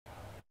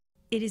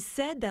It is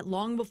said that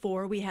long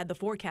before we had the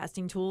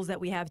forecasting tools that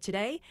we have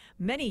today,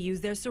 many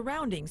used their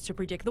surroundings to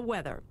predict the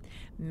weather.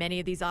 Many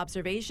of these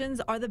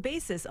observations are the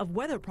basis of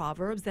weather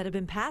proverbs that have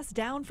been passed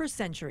down for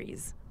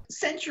centuries.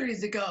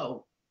 Centuries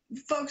ago,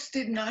 folks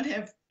did not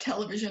have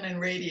television and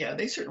radio.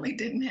 They certainly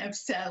didn't have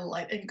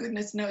satellite, and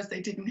goodness knows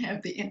they didn't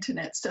have the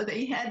internet. So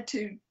they had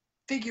to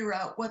figure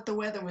out what the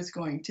weather was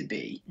going to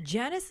be.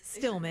 Janice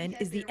Stillman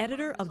is the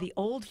editor of the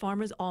Old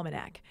Farmer's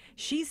Almanac.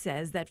 She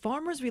says that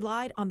farmers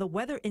relied on the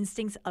weather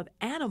instincts of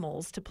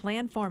animals to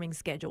plan farming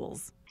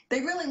schedules.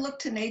 They really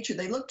looked to nature.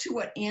 They looked to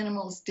what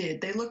animals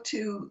did. They looked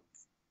to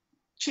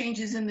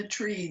changes in the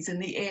trees, in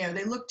the air.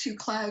 They looked to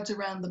clouds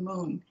around the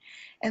moon.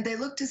 And they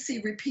looked to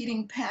see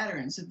repeating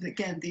patterns of,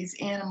 again, these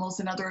animals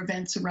and other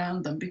events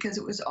around them, because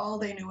it was all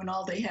they knew and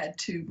all they had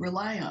to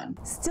rely on.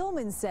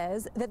 Stillman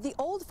says that the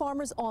Old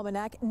Farmer's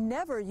Almanac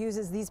never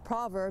uses these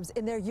proverbs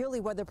in their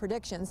yearly weather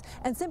predictions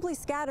and simply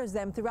scatters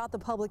them throughout the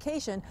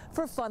publication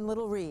for fun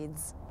little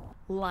reads.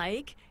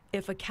 Like,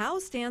 if a cow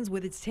stands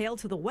with its tail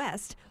to the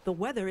west, the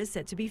weather is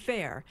said to be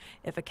fair.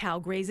 If a cow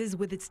grazes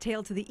with its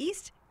tail to the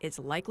east, it's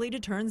likely to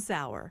turn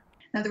sour.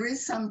 Now, there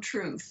is some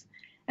truth.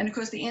 And of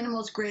course, the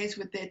animals graze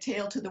with their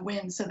tail to the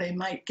wind, so they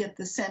might get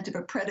the scent of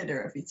a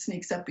predator if it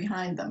sneaks up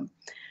behind them.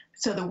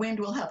 So the wind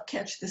will help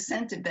catch the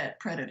scent of that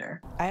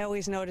predator. I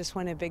always notice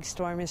when a big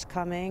storm is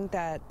coming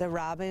that the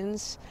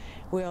robins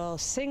will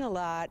sing a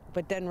lot,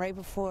 but then right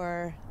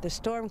before the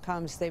storm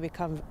comes,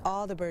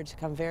 all the birds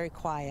become very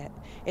quiet.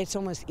 It's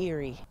almost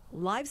eerie.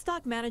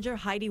 Livestock manager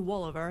Heidi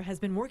Wolliver has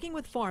been working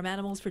with farm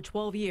animals for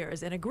 12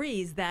 years and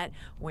agrees that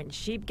when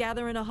sheep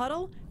gather in a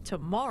huddle,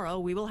 tomorrow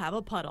we will have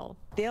a puddle.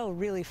 They'll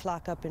really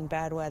flock up in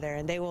bad weather,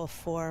 and they will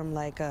form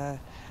like a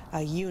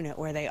unit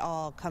where they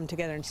all come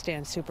together and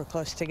stand super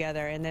close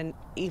together. And then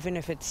even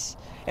if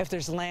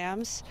there's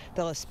lambs,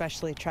 they'll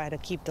especially try to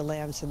keep the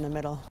lambs in the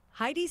middle.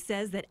 Heidi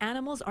says that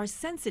animals are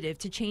sensitive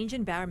to change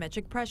in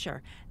barometric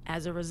pressure.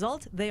 As a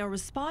result, they are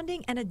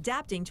responding and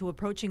adapting to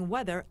approaching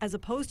weather as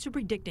opposed to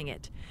predicting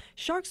it.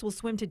 Sharks will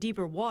swim to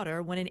deeper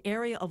water when an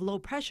area of low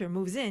pressure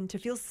moves in to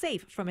feel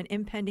safe from an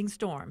impending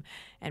storm.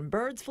 And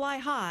birds fly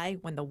high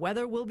when the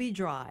weather will be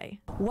dry.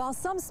 While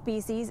some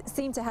species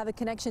seem to have a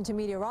connection to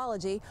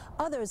meteorology,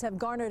 others have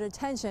garnered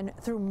attention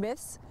through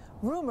myths,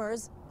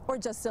 rumors, or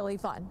just silly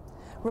fun.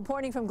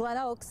 Reporting from Glen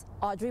Oaks,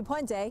 Audrey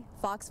Puente,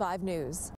 Fox 5 News.